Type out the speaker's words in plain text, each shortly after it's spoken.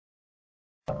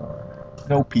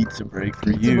No pizza break for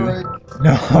Pizza you. break.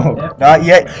 No, not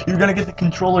yet. You're gonna get the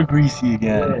controller greasy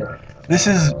again. Yeah. This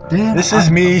is Damn,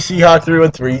 me, Seahawk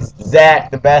 313, Zach,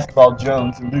 the Basketball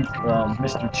Jones, and Luke,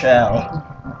 Mr.Chow.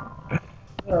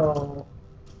 No.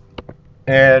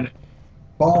 And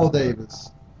Ball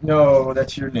Davis. no,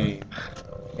 that's your name.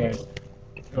 And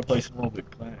we're gonna play some Little Big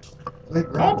Planet. Wait,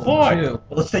 Oh boy! Chill.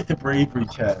 Well, let's take the bravery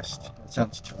test. That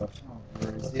sounds tough.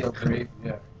 Still brave,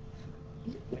 yeah.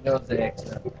 We know Zack's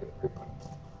not.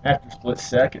 After split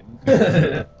second.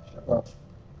 Shut up.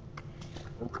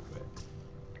 We'll quit.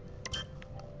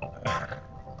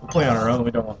 We'll play on our own. We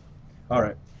don't want. All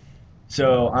right.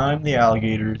 So I'm the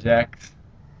Alligator, Zach,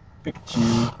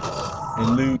 Pickachu,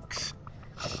 and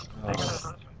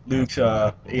Luke's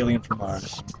alien from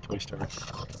Mars, Toy Story.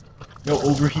 No,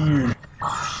 over here.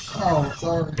 Oh,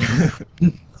 sorry.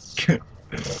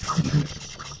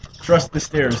 Trust the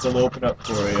stairs; they'll open up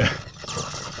for you.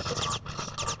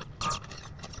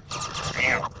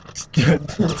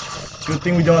 Good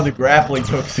thing we don't have the grappling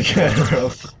hooks again, or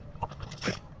else.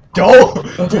 Don't!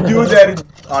 You're doing that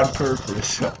on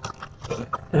purpose.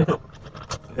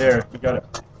 There, we got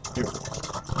it. Here,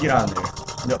 get on there.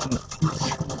 No, no.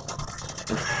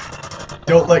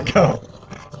 Don't let go.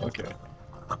 Okay.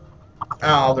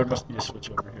 Oh, there must be a switch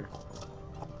over here.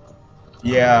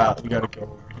 Yeah, we gotta go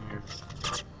over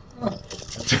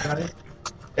here.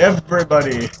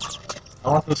 Everybody! I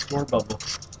want those score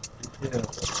bubbles.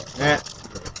 Yeah.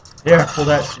 There, pull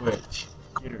that switch.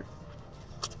 Get her.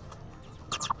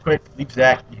 Quick, leave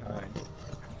Zach behind.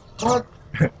 What?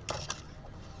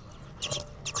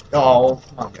 Oh,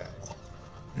 come on, guys.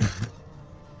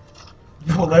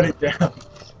 No, let it down.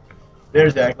 There,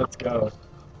 Zach, let's go.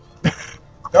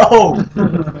 No!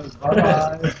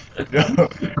 Bye-bye. No,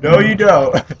 no, you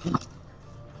don't.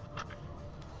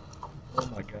 Oh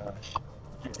my gosh.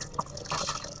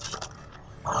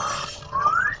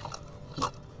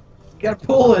 You gotta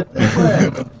pull it.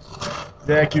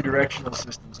 Zach, your directional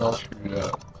system's all screwed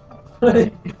up.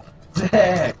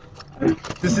 Zack.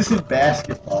 This isn't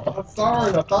basketball. I'm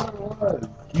sorry, I thought it was.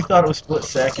 You thought it was split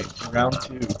second, round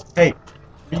 2. Hey,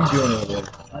 what are you doing over there?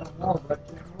 I don't know, but it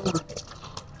didn't work.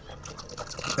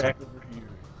 Back over here.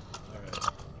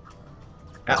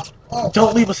 Alright. Ow.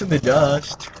 Don't leave us in the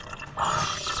dust.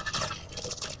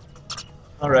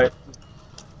 Alright.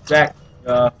 Zach,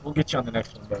 we'll get you on the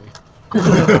next one, buddy.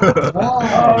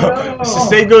 Oh, no.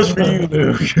 Same goes for you,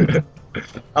 Luke.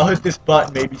 I'll hit this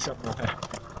button, maybe something will happen.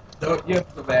 No, you have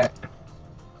to go back.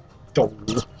 Don't.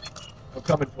 I'm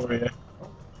coming for you.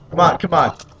 Come on, come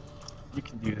on. You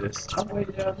can do this. I'm way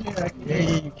down here. I can Yeah,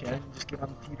 you can. Just get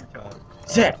on the teeter totter.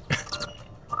 Zach!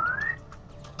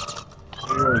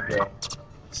 There we go.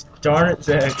 Darn it,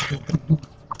 Zach.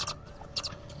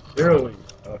 There we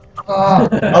go.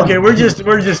 Okay. Okay, we're just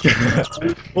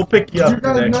gonna. We'll pick you up You the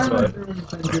guys next never one. do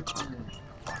anything good for me.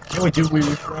 Yeah, we do. We're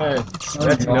your friends. Oh,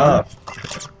 That's you are? enough.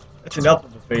 That's enough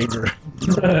of a favor.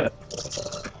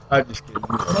 I'm just kidding.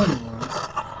 No, you weren't.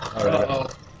 Alright. Uh-oh.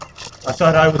 I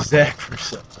thought I was Zach for a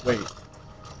second. Wait. You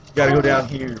gotta go down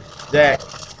here. Zach.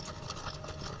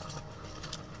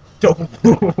 Don't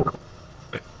move.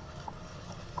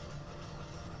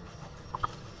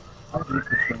 I did this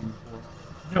thing before.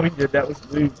 No, he did. That was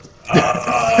Luke.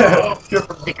 You're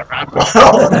from Nicaragua.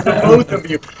 Both of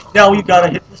you. Now you gotta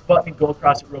hit this button and go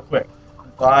across it real quick.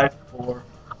 5, 4.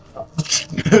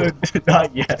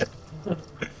 Not yet.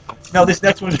 No, this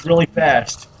next one is really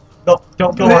fast. No,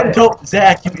 don't go on. Don't,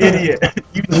 Zach, you idiot.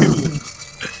 You too.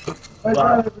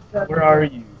 Wow. Where are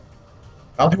you?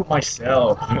 I'll do it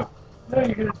myself. No,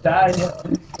 you're gonna die.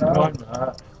 No, I'm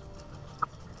not.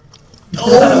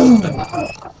 Oh!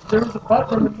 There was a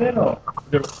button in the middle.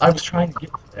 I was trying to get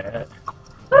to that.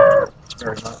 Thanks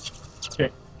very much.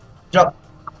 Okay, jump.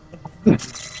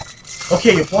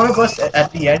 Okay, if one of us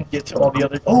at the end gets all the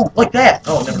other... Oh, like that!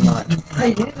 Oh, never mind.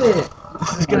 I hit it.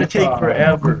 This is gonna take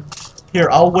forever. Here,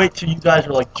 I'll wait till you guys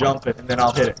are like jumping, and then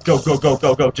I'll hit it. Go, go, go,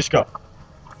 go, go. Just go.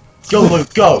 Go,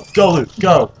 Luke. Go. Go, Luke.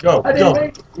 Go. Go. I Go. didn't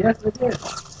make it. Yes, I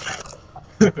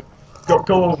did.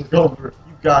 Go over. Go over.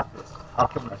 You got this. I'll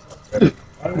come myself. Ready?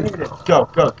 I made it. Go.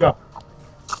 Go. Go.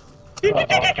 We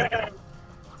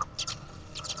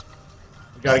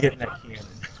gotta get in that cannon.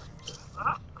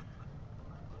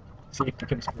 Safety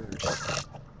comes first.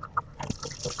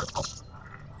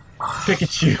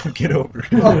 Pikachu, get over.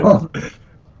 You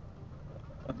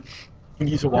can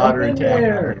use a water Jump in attack.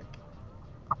 there.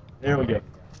 There we go.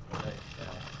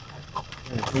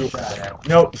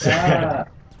 Nope.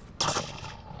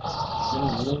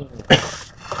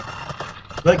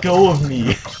 Let go of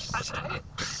me.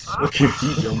 Look here,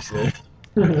 he jumps in.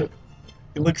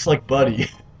 He looks like Buddy.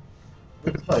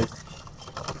 Looks like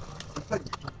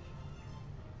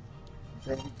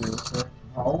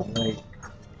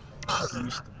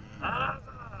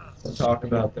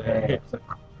talk about that.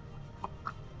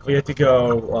 We have to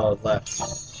go left.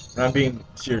 And I'm being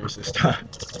serious this time.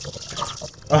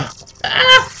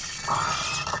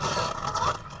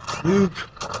 Luke,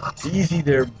 easy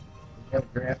there.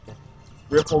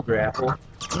 Grapple, grapple.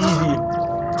 Easy.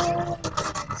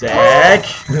 Zach.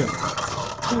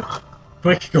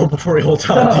 Quick, go before he holds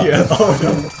on to you. Oh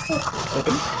no.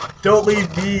 Don't leave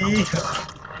me.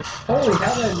 Holy,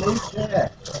 how did I make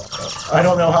that? I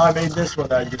don't know how I made this one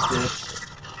that I just did.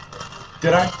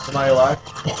 Did I? Am I alive?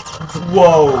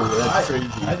 Whoa, that's crazy.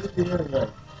 I did the internet.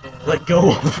 Let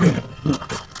go of him.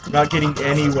 I'm not getting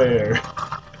anywhere.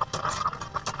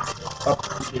 Up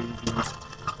the daisy.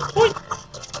 Point.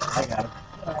 I got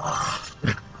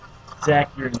him.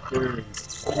 Zach, you're in third.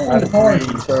 Oh, Out of hard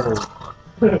three. third.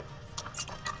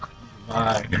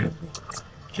 Mine.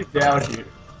 Get down here.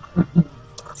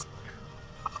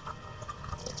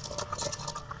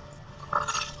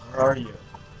 Where are you?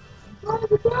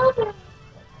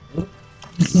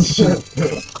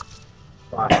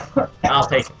 Fine. I'll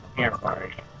take it from here,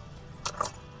 buddy.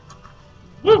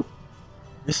 Woo!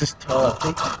 This is tough.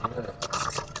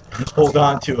 Hold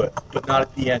on to it, but not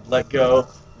at the end. Let go.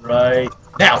 Right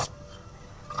now.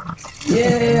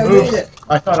 Yeah, I Oops. made it.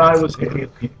 I thought I was hitting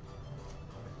it.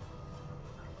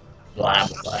 Blah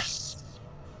blah.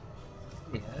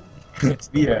 It's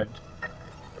the end.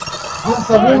 Yes,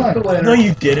 I won. The winner. No,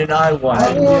 you didn't. I won.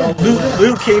 I won.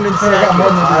 Luke came in I second. got more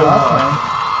than I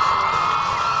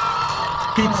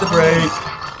you won. Pizza break.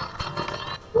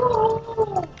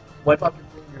 Wipe off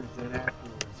your fingers then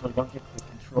afterwards so don't get the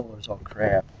controllers all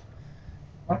crap.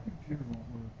 My computer won't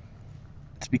work.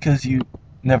 It's because you.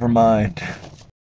 Never mind.